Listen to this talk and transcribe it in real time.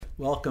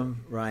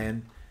welcome,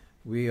 Ryan.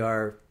 We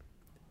are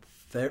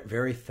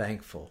very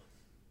thankful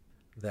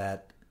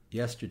that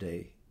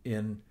yesterday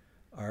in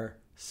our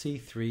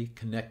C3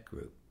 Connect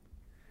group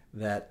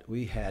that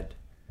we had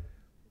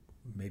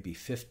maybe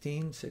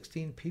 15,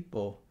 16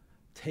 people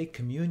take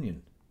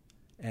communion,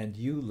 and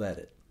you led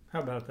it. How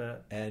about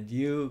that? And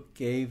you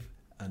gave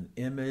an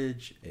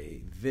image,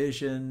 a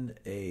vision,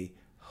 a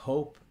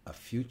hope, a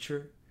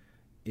future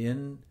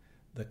in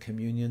the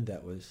communion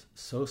that was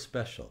so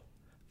special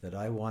that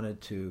I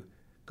wanted to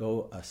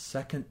go a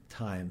second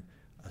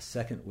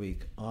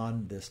week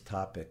on this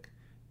topic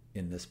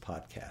in this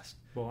podcast.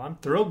 Well, I'm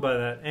thrilled by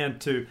that.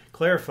 And to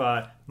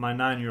clarify, my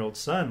 9-year-old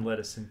son led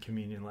us in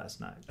communion last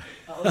night.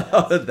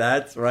 Oh,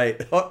 that's right.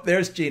 Oh,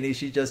 there's Jeannie.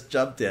 She just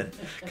jumped in.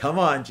 Come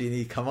on,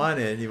 Jeannie. Come on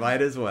in. You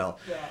might as well.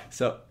 Yeah.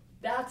 So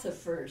that's a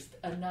first,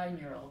 a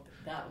 9-year-old.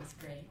 That was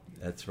great.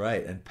 That's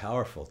right, and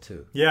powerful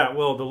too. Yeah,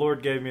 well, the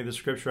Lord gave me the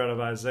scripture out of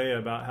Isaiah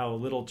about how a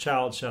little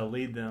child shall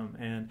lead them,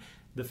 and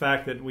the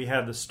fact that we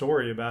have the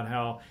story about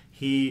how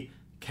he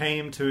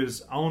came to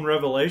his own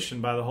revelation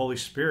by the Holy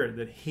Spirit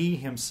that he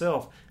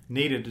himself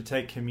needed to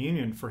take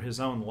communion for his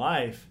own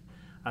life.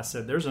 I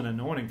said, there's an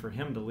anointing for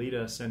him to lead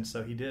us, and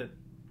so he did.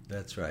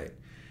 That's right.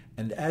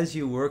 And as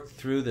you worked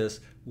through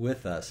this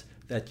with us,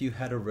 that you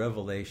had a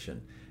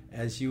revelation,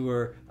 as you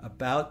were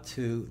about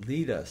to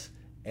lead us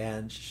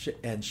and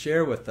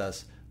share with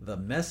us the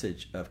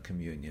message of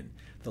communion,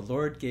 the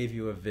Lord gave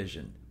you a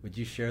vision. Would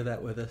you share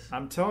that with us?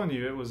 I'm telling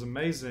you, it was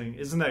amazing.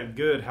 Isn't that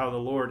good how the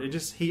Lord,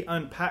 he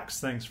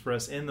unpacks things for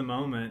us in the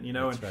moment, you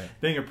know. That's and right.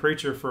 Being a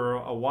preacher for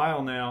a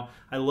while now,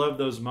 I love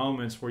those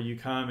moments where you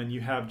come and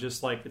you have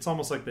just like, it's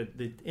almost like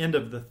the end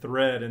of the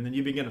thread, and then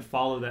you begin to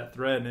follow that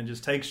thread and it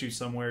just takes you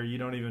somewhere you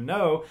don't even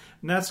know.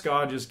 And that's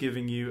God just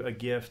giving you a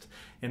gift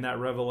in that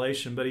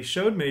revelation. But he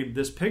showed me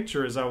this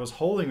picture as I was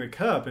holding the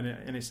cup,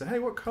 and he said, hey,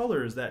 what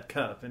color is that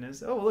cup? And I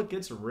said, oh, look,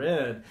 it's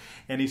red.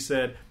 And he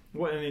said,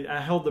 I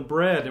held the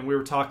bread, and we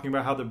were talking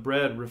about how the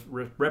bread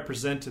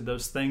represented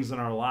those things in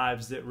our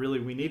lives that really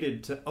we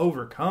needed to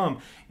overcome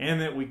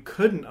and that we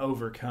couldn't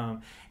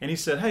overcome. And he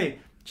said, hey,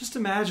 just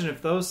imagine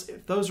if those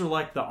are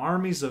like the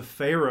armies of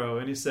Pharaoh.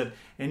 And he said,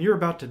 and you're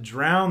about to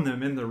drown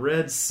them in the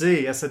Red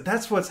Sea. I said,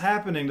 that's what's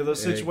happening to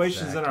those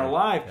situations in our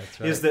life. That's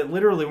right. Is that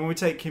literally when we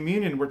take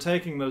communion, we're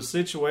taking those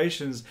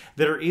situations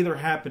that are either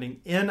happening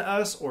in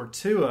us or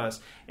to us,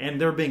 and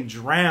they're being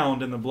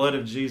drowned in the blood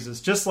of Jesus,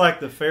 just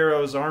like the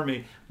Pharaoh's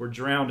army were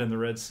drowned in the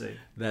Red Sea.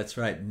 That's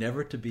right.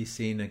 Never to be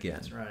seen again.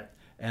 That's right.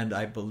 And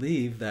I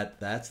believe that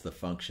that's the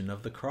function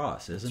of the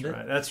cross, isn't it?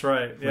 Right. That's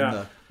right.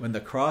 Yeah. When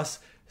the cross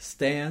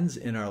stands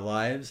in our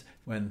lives,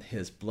 when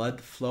his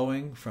blood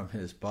flowing from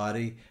his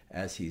body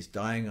as he's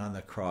dying on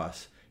the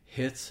cross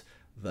hits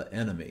the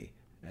enemy,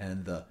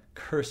 and the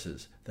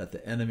curses that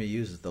the enemy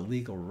uses, the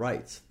legal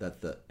rights that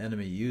the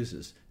enemy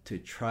uses to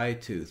try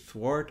to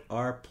thwart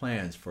our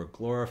plans for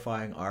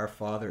glorifying our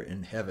Father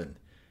in heaven,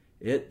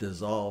 it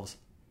dissolves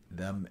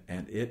them,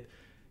 and it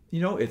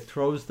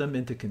throws them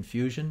into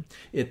confusion.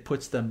 It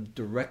puts them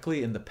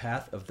directly in the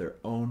path of their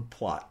own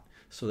plot,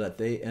 so that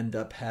they end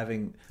up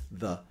having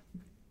the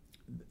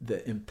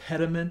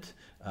impediment,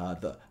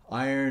 the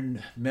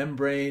iron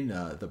membrane,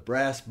 the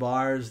brass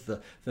bars,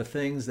 the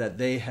things that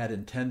they had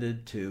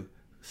intended to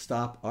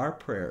stop our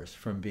prayers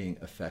from being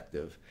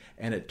effective.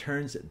 And it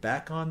turns it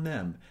back on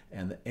them,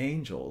 and the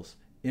angels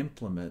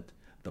implement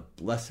the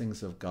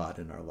blessings of God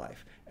in our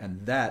life.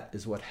 And that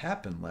is what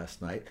happened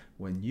last night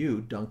when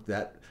you dunked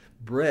that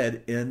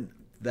bread in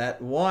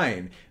that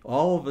wine.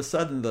 All of a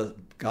sudden, the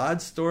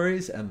God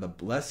stories and the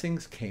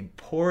blessings came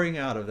pouring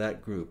out of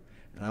that group.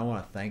 And I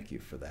want to thank you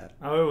for that.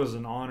 Oh, it was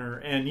an honor.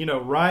 And,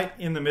 right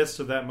in the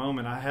midst of that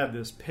moment, I had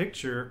this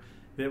picture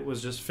that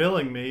was just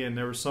filling me, and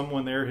there was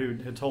someone there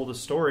who had told a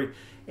story,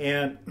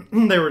 and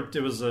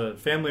it was a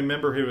family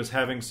member who was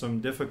having some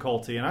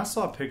difficulty, and I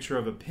saw a picture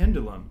of a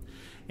pendulum,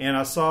 and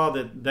I saw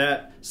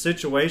that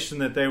situation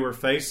that they were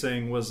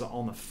facing was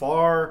on the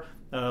far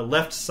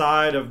left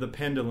side of the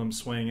pendulum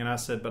swing, and I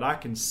said, but I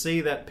can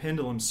see that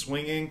pendulum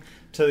swinging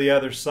to the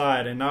other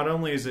side, and not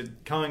only is it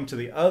coming to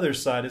the other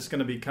side, it's going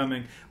to be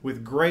coming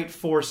with great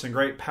force and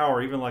great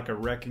power, even like a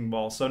wrecking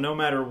ball. So no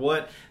matter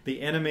what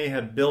the enemy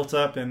had built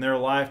up in their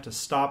life to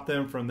stop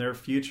them from their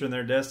future and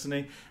their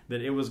destiny,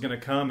 that it was going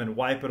to come and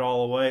wipe it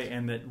all away,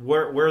 and that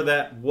where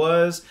that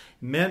was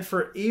meant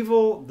for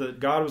evil, that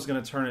God was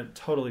going to turn it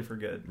totally for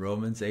good.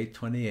 Romans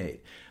 8:28.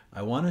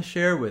 I want to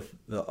share with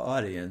the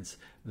audience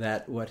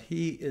that what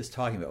he is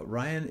talking about,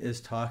 Ryan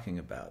is talking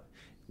about,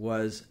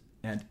 was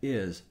and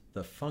is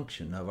the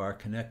function of our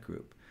Connect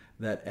group.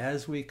 That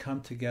as we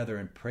come together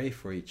and pray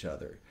for each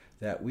other,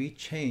 that we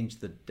change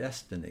the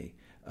destiny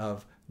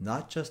of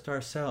not just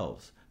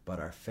ourselves, but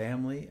our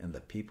family and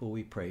the people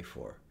we pray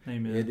for.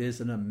 Amen. It is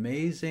an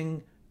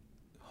amazing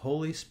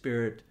Holy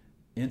Spirit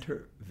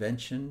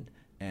intervention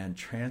and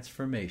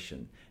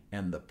transformation.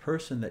 And the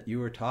person that you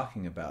were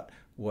talking about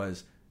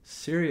was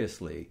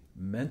seriously,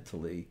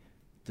 mentally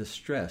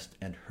distressed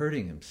and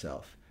hurting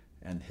himself.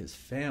 And his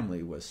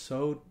family was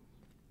so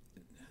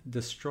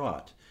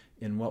distraught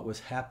in what was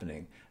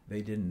happening,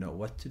 they didn't know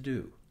what to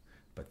do.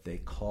 but they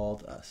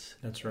called us.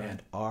 That's right.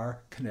 And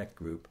our Connect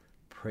group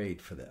prayed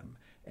for them.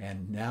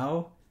 And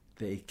now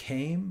they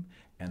came,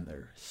 and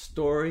their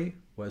story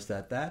was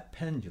that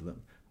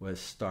pendulum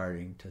was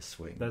starting to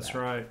swing That's back.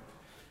 right.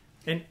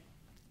 And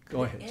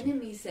Go ahead. The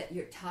enemies that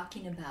you're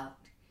talking about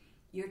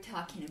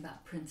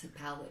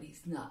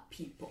principalities, not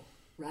people,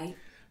 right?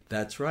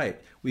 That's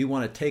right. We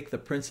want to take the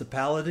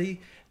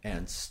principality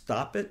and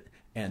stop it,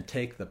 and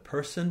take the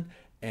person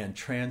and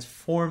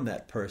transform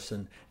that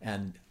person,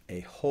 and a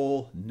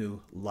whole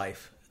new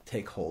life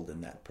take hold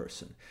in that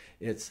person.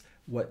 It's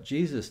what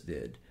Jesus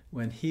did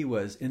when he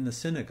was in the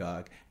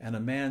synagogue, and a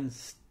man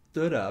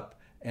stood up,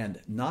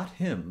 and not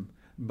him,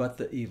 but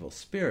the evil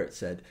spirit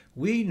said,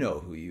 "We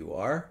know who you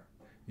are.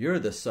 You're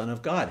the Son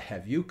of God.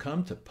 Have you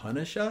come to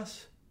punish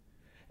us?"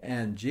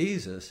 And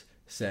Jesus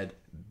said,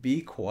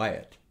 "Be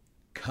quiet.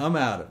 Come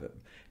out of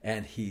him."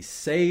 And he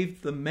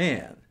saved the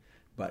man,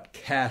 but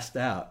cast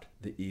out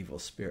the evil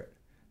spirit.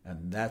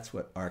 And that's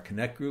what our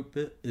Connect group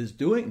is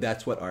doing.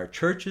 That's what our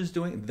church is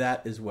doing.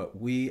 That is what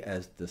we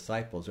as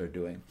disciples are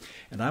doing.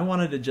 And I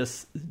wanted to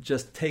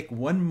just take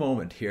one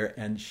moment here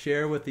and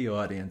share with the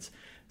audience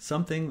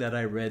something that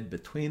I read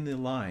between the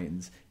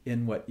lines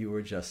in what you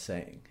were just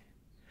saying.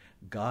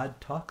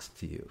 God talks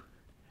to you,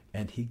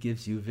 and he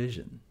gives you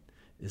vision.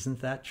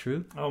 Isn't that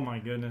true? oh my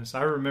goodness,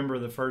 I remember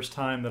the first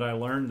time that I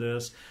learned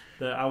this.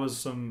 That I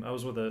was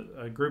with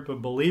a group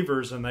of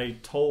believers, and they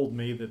told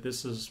me that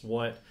this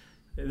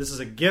is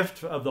a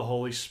gift of the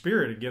Holy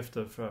Spirit, a gift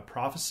of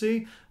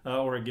prophecy,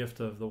 or a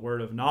gift of the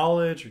word of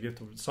knowledge, or a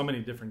gift of so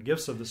many different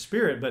gifts of the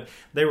Spirit. But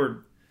they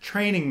were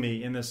training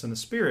me in this in the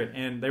Spirit,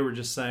 and they were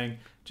just saying,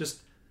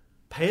 just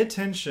pay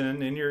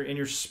attention in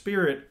your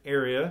spirit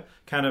area,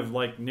 kind of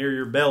like near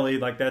your belly,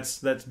 like that's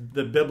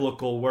the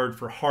biblical word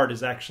for heart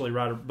is actually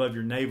right above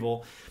your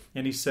navel.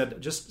 And he said,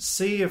 just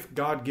see if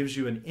God gives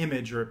you an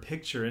image or a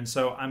picture. And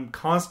so I'm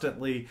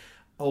constantly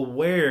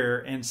aware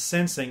and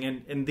sensing,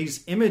 and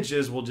these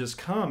images will just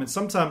come. And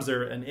sometimes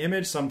they're an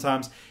image,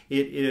 sometimes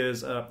it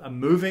is a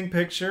moving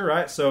picture,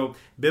 right? So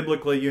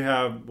biblically you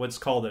have what's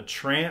called a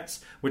trance,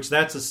 which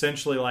that's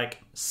essentially like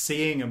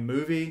seeing a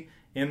movie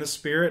in the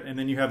Spirit, and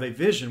then you have a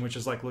vision, which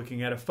is like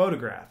looking at a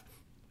photograph.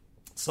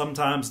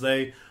 Sometimes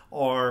they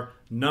are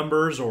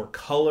numbers or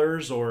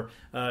colors, or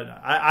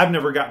I've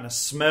never gotten a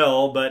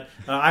smell, but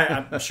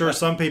I'm sure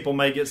some people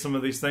may get some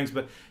of these things.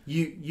 But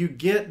you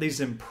get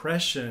these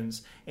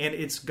impressions, and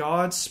it's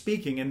God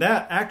speaking. And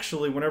that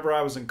actually, whenever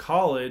I was in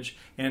college,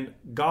 and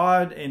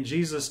God and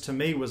Jesus to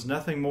me was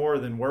nothing more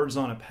than words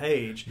on a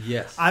page.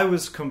 Yes. I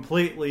was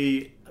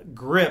completely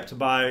gripped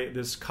by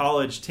this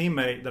college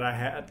teammate that I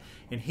had,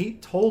 and he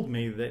told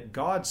me that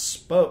God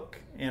spoke.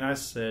 And I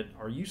said,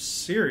 "Are you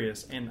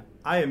serious?" And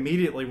I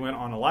immediately went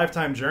on a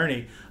lifetime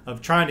journey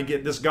of trying to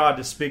get this God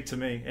to speak to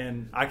me,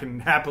 and I can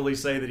happily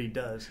say that he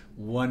does.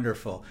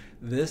 Wonderful.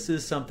 This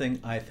is something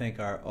I think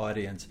our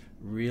audience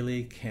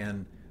really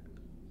can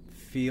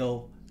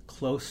feel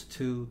close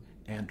to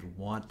and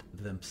want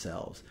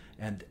themselves.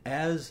 And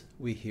as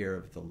we hear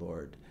of the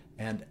Lord,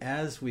 and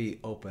as we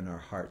open our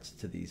hearts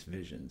to these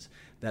visions,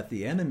 that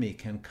the enemy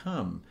can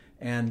come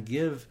and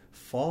give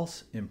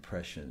false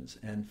impressions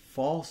and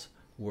false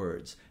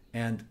words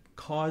and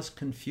cause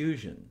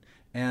confusion.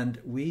 And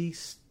we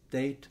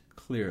state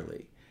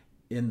clearly,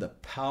 in the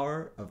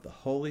power of the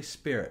Holy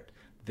Spirit,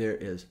 there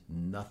is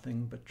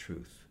nothing but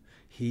truth.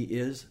 He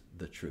is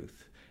the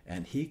truth.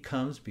 And he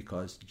comes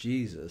because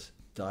Jesus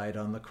died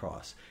on the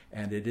cross.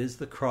 And it is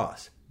the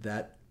cross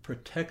that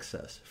protects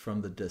us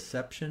from the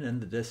deception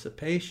and the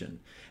dissipation,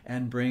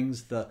 and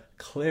brings the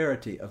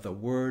clarity of the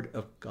Word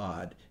of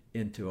God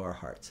into our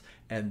hearts.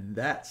 And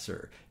that,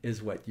 sir,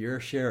 is what you're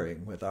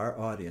sharing with our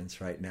audience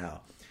right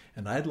now.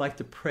 And I'd like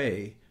to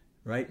pray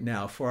right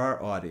now for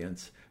our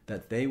audience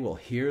that they will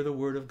hear the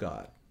Word of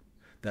God,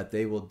 that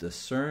they will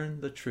discern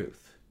the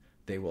truth,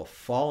 they will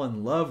fall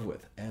in love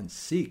with and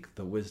seek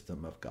the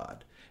wisdom of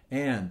God,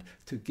 and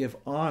to give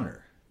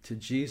honor to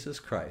Jesus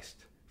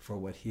Christ for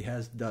what he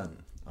has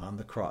done on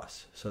the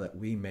cross, so that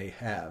we may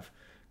have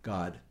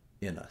God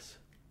in us.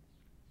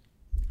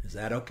 Is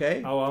that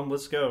okay?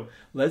 Let's go.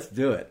 Let's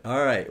do it.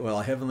 All right.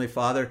 Well, Heavenly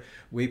Father,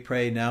 we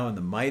pray now in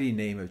the mighty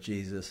name of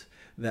Jesus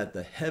that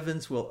the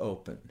heavens will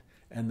open,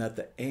 and that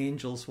the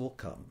angels will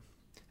come,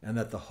 and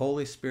that the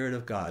Holy Spirit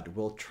of God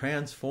will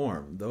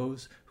transform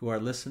those who are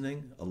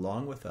listening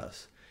along with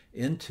us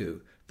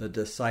into the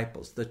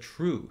disciples, the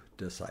true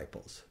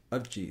disciples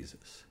of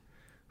Jesus,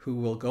 who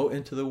will go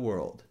into the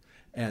world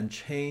and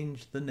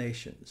change the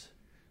nations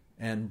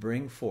and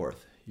bring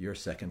forth your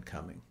second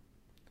coming.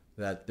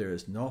 That there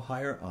is no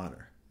higher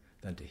honor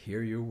than to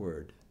hear your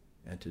word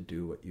and to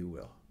do what you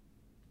will.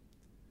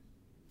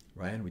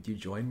 Ryan, would you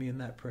join me in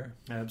that prayer?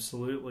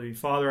 Absolutely.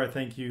 Father, I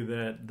thank you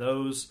that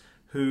those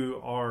who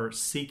are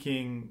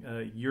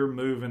seeking your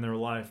move in their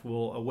life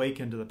will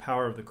awaken to the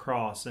power of the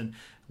cross. And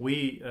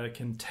we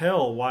can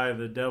tell why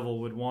the devil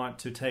would want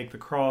to take the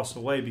cross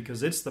away,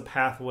 because it's the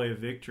pathway of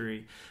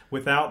victory.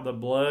 Without the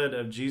blood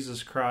of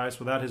Jesus Christ,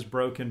 without his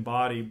broken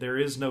body, there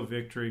is no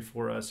victory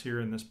for us here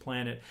in this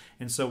planet.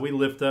 And so we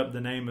lift up the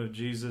name of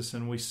Jesus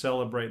and we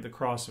celebrate the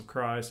cross of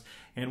Christ.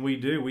 And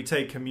we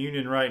take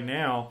communion right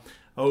now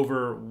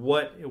over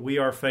what we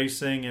are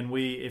facing, and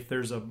if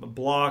there's a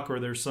block or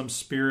there's some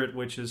spirit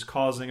which is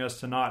causing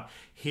us to not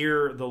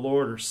hear the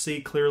Lord or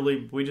see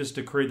clearly, we just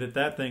decree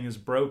that thing is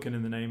broken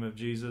in the name of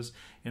Jesus,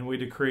 and we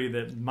decree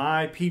that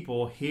my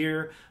people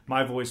hear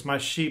my voice, my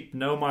sheep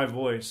know my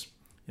voice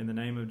in the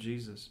name of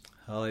Jesus.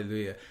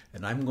 Hallelujah.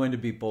 And I'm going to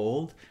be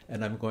bold,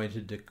 and I'm going to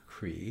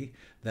decree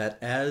that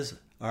as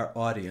our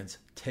audience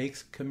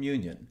takes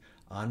communion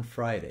on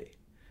Friday,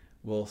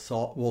 we'll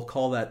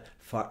call that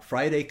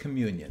Friday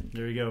Communion.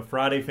 There you go,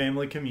 Friday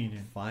Family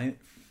Communion. Fine.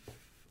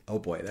 Oh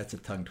boy, that's a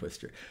tongue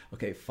twister.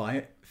 Okay,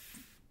 Friday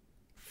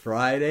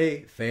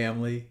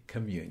Family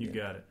Communion. You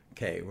got it.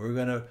 Okay, we're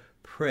going to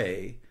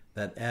pray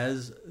that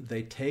as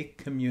they take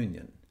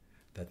communion,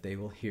 that they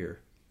will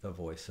hear the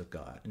voice of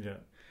God. Yeah.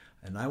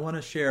 And I want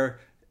to share,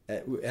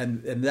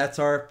 and that's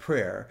our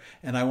prayer,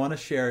 and I want to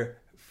share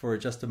for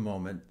just a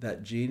moment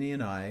that Jeannie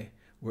and I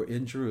were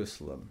in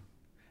Jerusalem,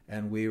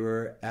 and we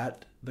were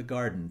at the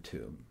Garden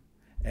Tomb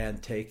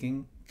and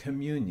taking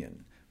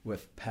communion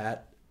with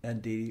Pat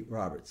and Dee Dee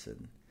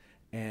Robertson.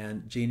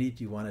 And Jeannie,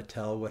 do you want to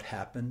tell what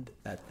happened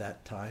at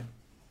that time?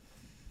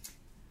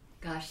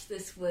 Gosh,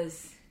 this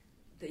was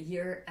the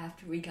year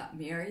after we got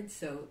married,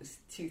 so it was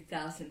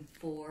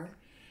 2004.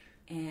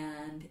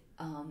 And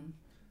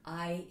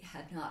I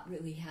had not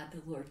really had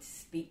the Lord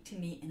speak to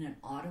me in an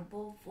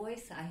audible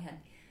voice. I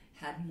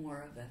had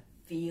more of a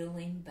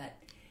feeling, but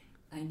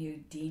I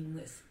knew Dean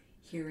was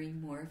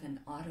hearing more of an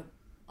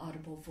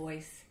audible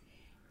voice.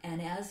 And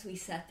as we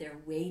sat there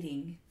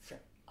waiting for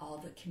all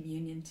the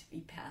communion to be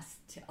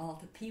passed to all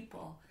the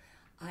people,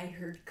 I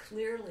heard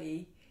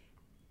clearly,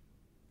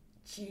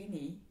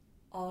 Jeannie,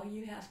 all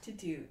you have to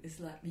do is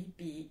let me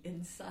be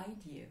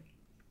inside you.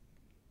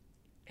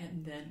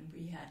 And then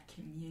we had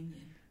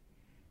communion.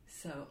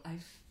 So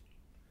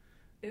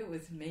it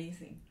was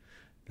amazing.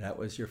 That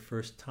was your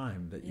first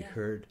time that you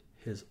heard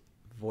his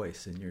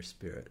voice in your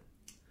spirit.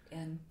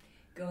 And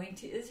going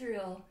to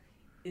Israel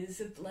is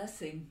a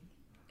blessing.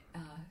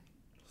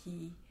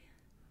 He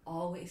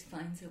always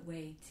finds a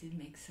way to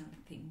make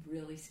something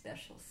really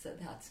special. So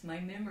that's my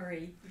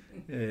memory.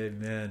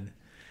 Amen.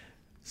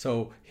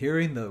 So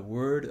hearing the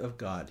word of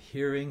God,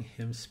 hearing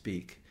him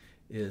speak,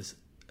 is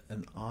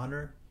an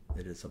honor.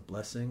 It is a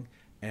blessing.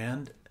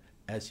 And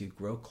as you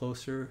grow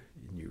closer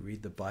and you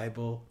read the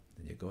Bible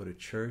and you go to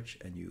church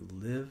and you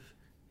live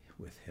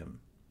with him,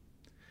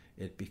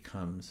 it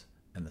becomes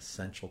an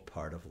essential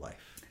part of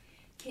life.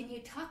 Can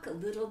you talk a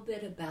little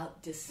bit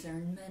about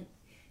discernment,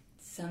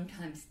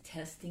 sometimes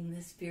testing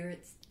the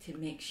spirits to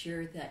make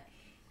sure that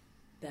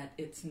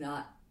it's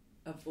not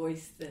a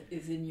voice that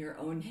is in your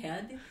own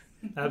head?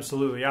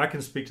 Absolutely. I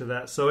can speak to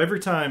that. So every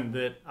time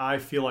that I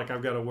feel like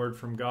I've got a word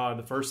from God,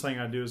 the first thing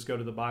I do is go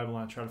to the Bible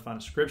and I try to find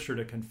a scripture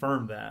to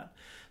confirm that.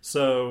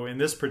 So in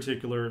this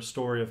particular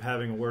story of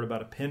having a word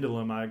about a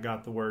pendulum, I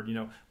got the word,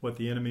 what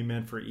the enemy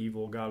meant for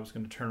evil, God was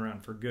going to turn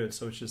around for good.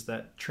 So it's just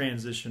that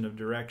transition of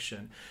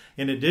direction.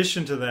 In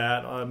addition to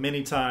that,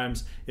 many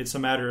times it's a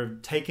matter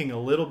of taking a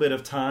little bit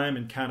of time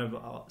and kind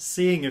of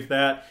seeing if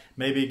that,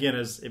 maybe again,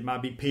 as it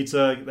might be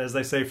pizza, as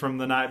they say, from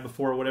the night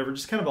before or whatever,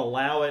 just kind of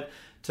allow it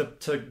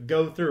to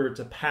go through or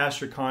to pass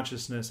your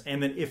consciousness.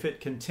 And then if it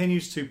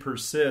continues to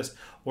persist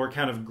or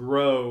kind of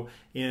grow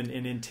in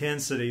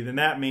intensity, then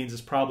that means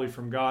it's probably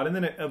from God. And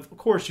then, of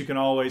course, you can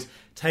always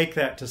take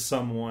that to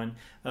someone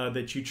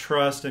that you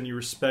trust and you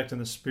respect in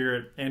the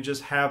Spirit and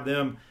just have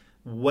them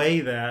weigh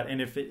that.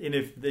 And if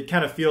it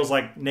kind of feels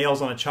like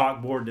nails on a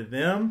chalkboard to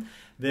them,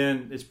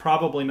 then it's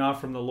probably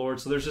not from the Lord.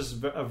 So there's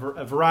just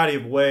a variety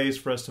of ways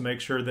for us to make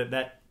sure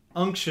that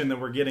unction that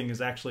we're getting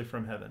is actually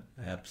from heaven.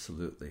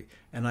 Absolutely.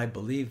 And I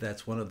believe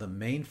that's one of the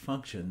main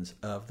functions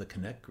of the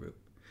Connect Group,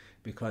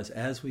 because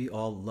as we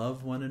all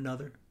love one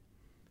another,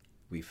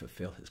 we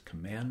fulfill his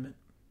commandment,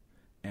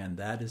 and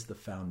that is the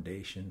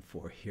foundation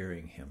for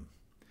hearing him.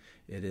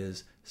 It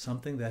is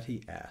something that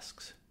he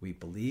asks. We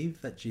believe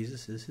that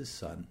Jesus is his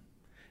son,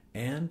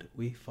 and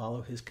we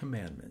follow his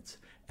commandments,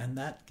 and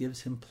that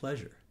gives him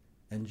pleasure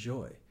and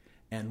joy.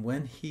 And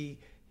when he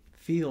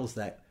feels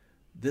that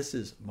this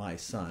is my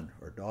son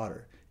or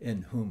daughter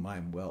in whom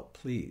I'm well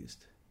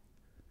pleased,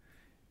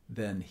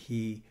 then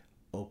he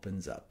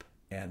opens up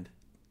and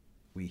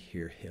we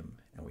hear him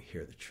and we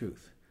hear the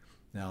truth.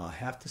 Now, I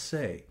have to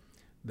say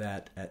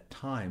that at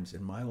times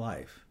in my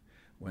life,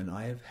 when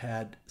I have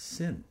had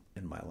sin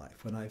in my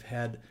life, when I've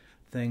had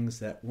things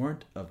that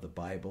weren't of the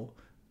Bible,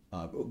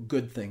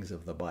 good things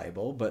of the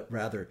Bible, but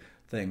rather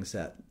things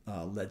that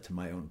led to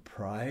my own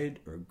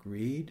pride or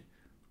greed,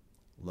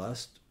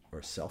 lust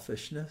or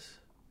selfishness,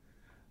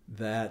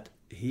 that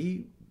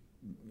he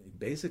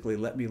basically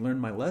let me learn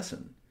my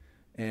lesson.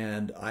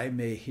 And I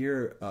may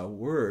hear a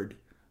word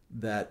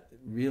that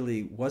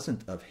really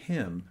wasn't of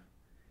him.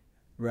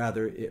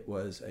 Rather, it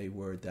was a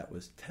word that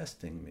was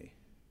testing me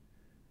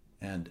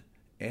and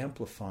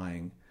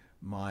amplifying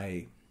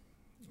my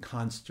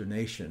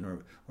consternation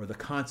or the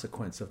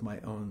consequence of my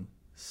own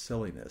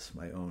silliness,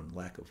 my own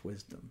lack of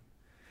wisdom.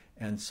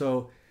 And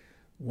so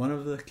one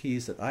of the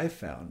keys that I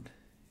found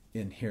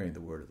in hearing the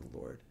word of the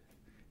Lord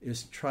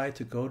is try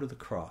to go to the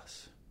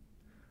cross.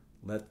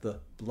 Let the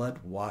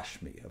blood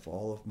wash me of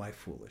all of my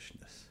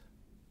foolishness.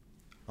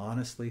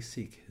 Honestly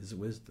seek his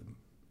wisdom.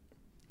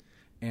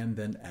 And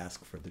then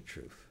ask for the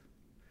truth.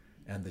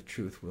 And the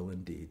truth will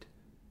indeed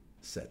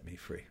set me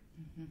free.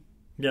 Mm-hmm.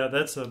 Yeah,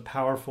 that's a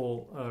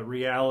powerful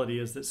reality,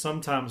 is that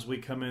sometimes we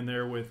come in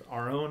there with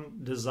our own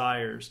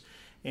desires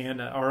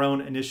and our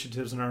own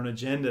initiatives and our own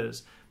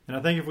agendas. And I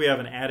think if we have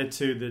an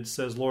attitude that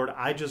says, Lord,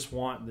 I just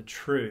want the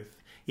truth,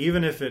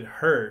 even if it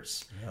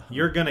hurts,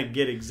 you're going to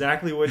get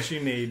exactly what you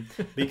need.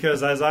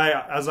 Because as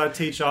I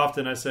teach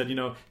often, I said,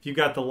 if you've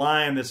got the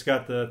lion that's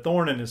got the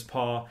thorn in his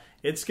paw,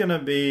 it's going to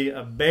be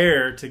a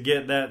bear to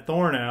get that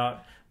thorn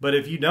out. But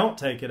if you don't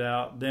take it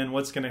out, then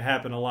what's going to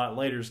happen a lot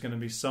later is going to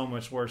be so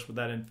much worse with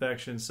that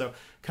infection. So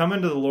come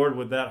into the Lord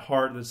with that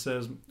heart that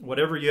says,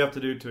 whatever you have to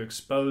do to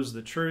expose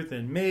the truth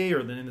in me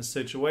or in the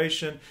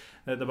situation,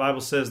 the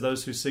Bible says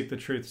those who seek the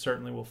truth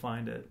certainly will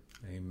find it.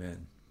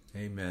 Amen.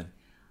 Amen.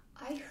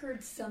 I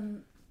heard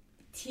some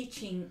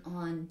teaching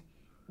on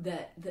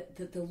that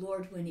the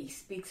Lord, when he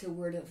speaks a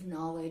word of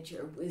knowledge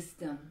or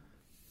wisdom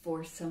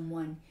for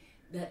someone,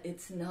 that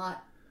it's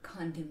not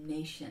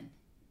condemnation.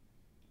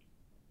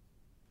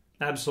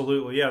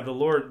 Absolutely. Yeah,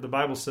 the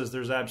Bible says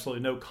there's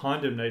absolutely no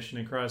condemnation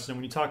in Christ. And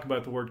when you talk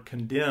about the word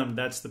condemned,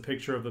 that's the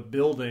picture of a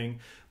building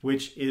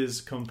which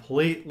is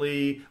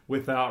completely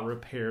without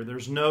repair.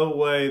 There's no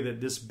way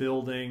that this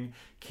building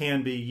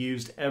can be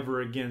used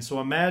ever again. So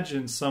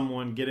imagine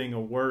someone getting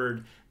a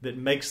word that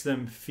makes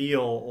them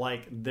feel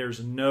like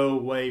there's no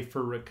way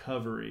for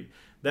recovery.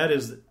 That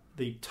is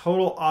the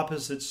total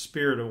opposite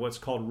spirit of what's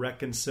called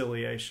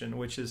reconciliation,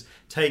 which is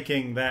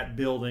taking that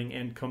building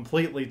and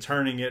completely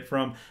turning it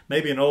from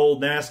maybe an old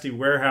nasty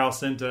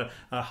warehouse into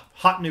a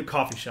hot new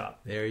coffee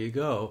shop. There you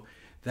go.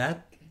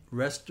 That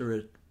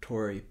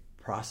restoratory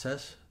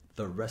process,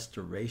 the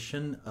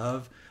restoration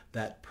of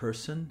that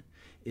person,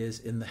 is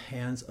in the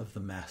hands of the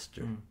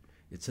Master.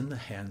 It's in the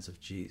hands of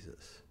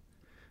Jesus.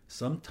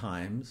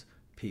 Sometimes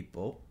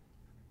people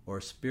or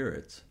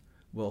spirits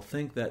will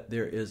think that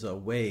there is a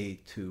way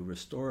to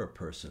restore a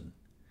person,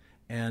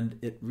 and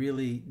it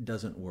really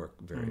doesn't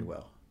work very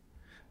well.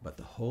 But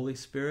the Holy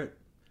Spirit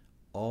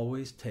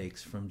always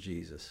takes from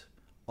Jesus,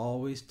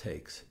 always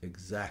takes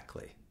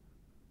exactly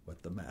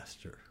what the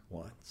Master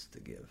wants to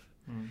give.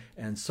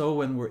 And so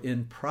when we're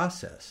in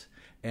process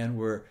and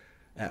we're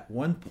at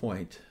one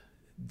point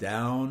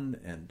down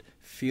and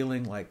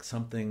feeling like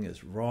something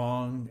is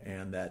wrong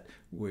and that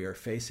we are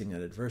facing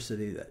an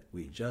adversity that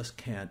we just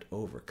can't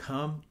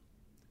overcome,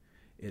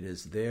 it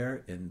is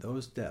there in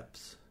those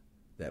depths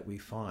that we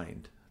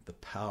find the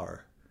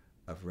power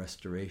of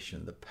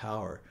restoration, the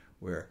power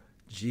where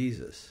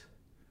Jesus,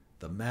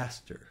 the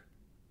Master,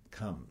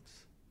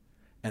 comes.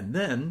 And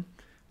then,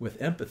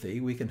 with empathy,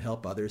 we can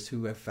help others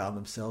who have found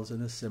themselves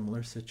in a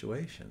similar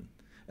situation.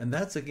 And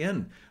that's,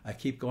 again, I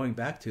keep going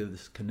back to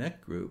this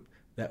Connect group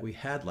that we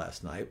had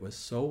last night was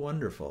so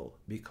wonderful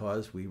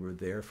because we were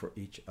there for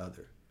each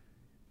other.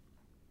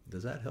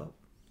 Does that help?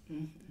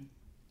 Mm-hmm.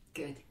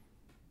 Good.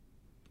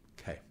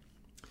 Okay.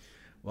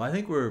 Well, I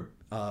think we're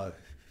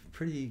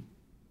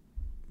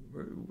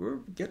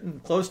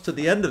getting close to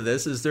the end of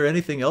this. Is there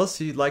anything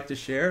else you'd like to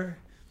share?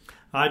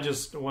 I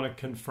just want to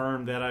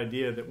confirm that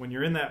idea that when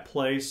you're in that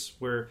place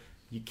where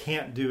you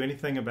can't do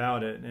anything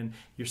about it and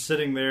you're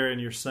sitting there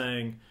and you're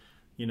saying,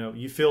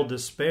 you feel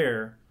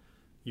despair,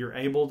 you're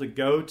able to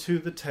go to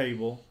the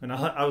table. And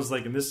I was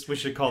thinking we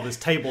should call this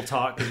table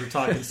talk because we're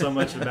talking so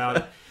much about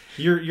it.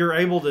 You're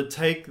able to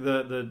take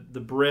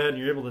the bread and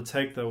you're able to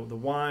take the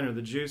wine or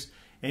the juice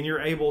and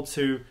you're able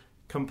to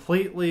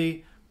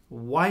completely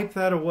wipe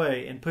that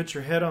away and put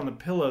your head on the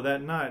pillow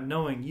that night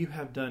knowing you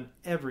have done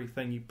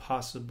everything you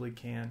possibly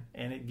can,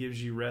 and it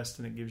gives you rest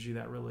and it gives you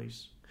that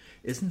release.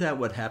 Isn't that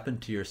what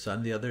happened to your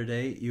son the other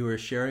day? You were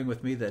sharing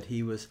with me that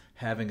he was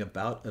having a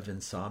bout of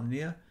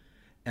insomnia,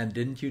 and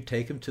didn't you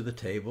take him to the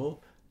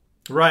table?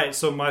 Right.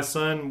 So my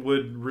son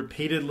would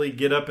repeatedly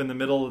get up in the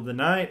middle of the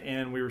night,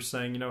 and we were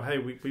saying, hey,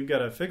 we've got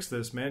to fix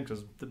this, man,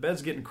 because the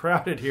bed's getting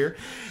crowded here.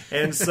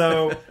 And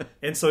so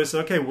he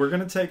said, okay, we're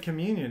going to take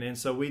communion. And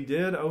so we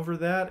did over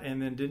that. And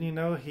then didn't you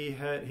know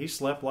he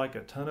slept like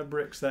a ton of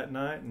bricks that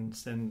night,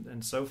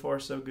 and so far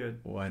so good.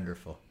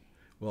 Wonderful.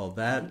 Well,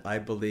 that I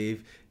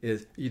believe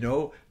is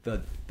the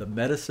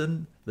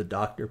medicine the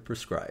doctor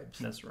prescribes.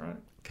 That's right.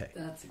 Okay.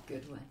 That's a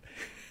good one.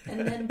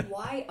 And then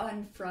why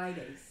on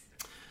Fridays?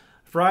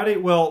 Friday,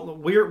 well,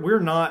 we're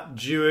not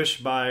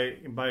Jewish by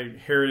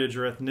heritage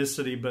or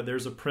ethnicity, but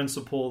there's a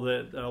principle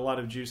that a lot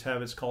of Jews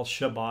have. It's called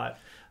Shabbat,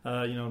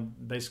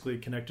 basically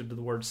connected to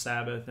the word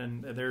Sabbath,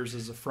 and theirs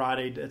is a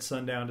Friday at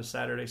sundown to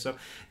Saturday. So,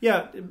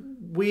 yeah,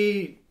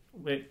 we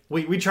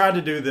we tried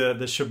to do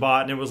the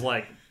Shabbat, and it was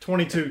like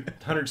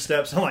 2,200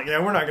 steps. I'm like,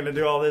 yeah, we're not going to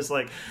do all this.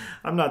 Like,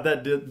 I'm not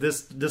that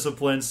this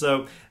disciplined.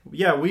 So,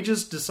 yeah, we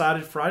just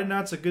decided Friday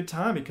night's a good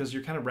time because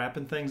you're kind of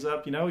wrapping things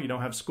up. You know, you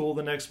don't have school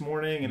the next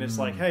morning, and it's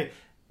like, hey,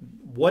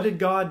 what did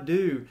God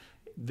do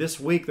this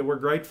week that we're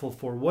grateful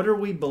for? What are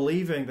we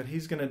believing that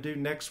He's going to do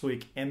next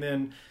week? And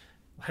then,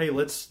 hey,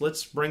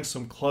 let's bring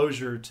some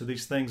closure to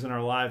these things in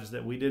our lives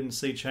that we didn't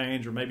see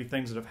change, or maybe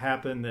things that have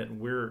happened that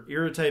we're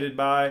irritated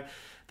by,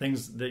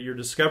 things that you're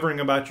discovering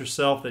about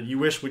yourself that you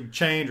wish would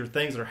change, or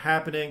things that are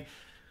happening.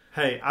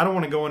 Hey, I don't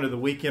want to go into the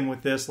weekend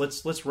with this.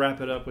 Let's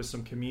wrap it up with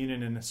some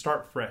communion and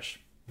start fresh.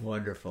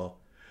 Wonderful.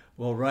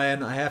 Well,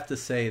 Ryan, I have to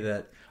say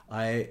that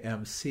I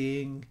am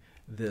seeing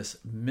this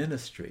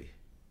ministry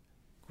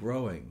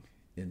growing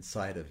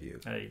inside of you.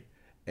 Hey.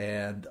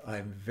 And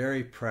I'm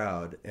very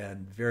proud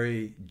and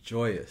very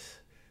joyous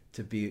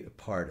to be a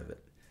part of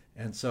it.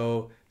 And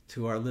so,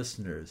 to our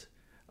listeners,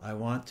 I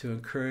want to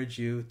encourage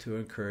you to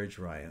encourage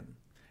Ryan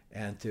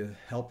and to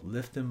help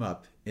lift him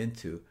up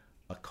into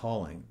a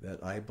calling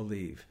that I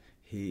believe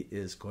he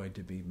is going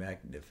to be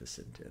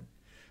magnificent in.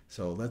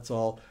 So let's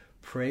all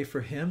pray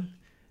for him,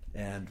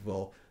 and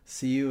we'll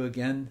see you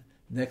again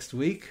next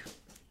week.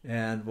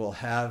 And we'll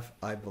have,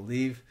 I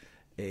believe,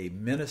 a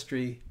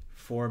ministry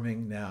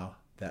forming now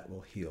that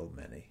will heal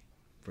many,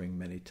 bring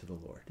many to the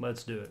Lord.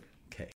 Let's do it.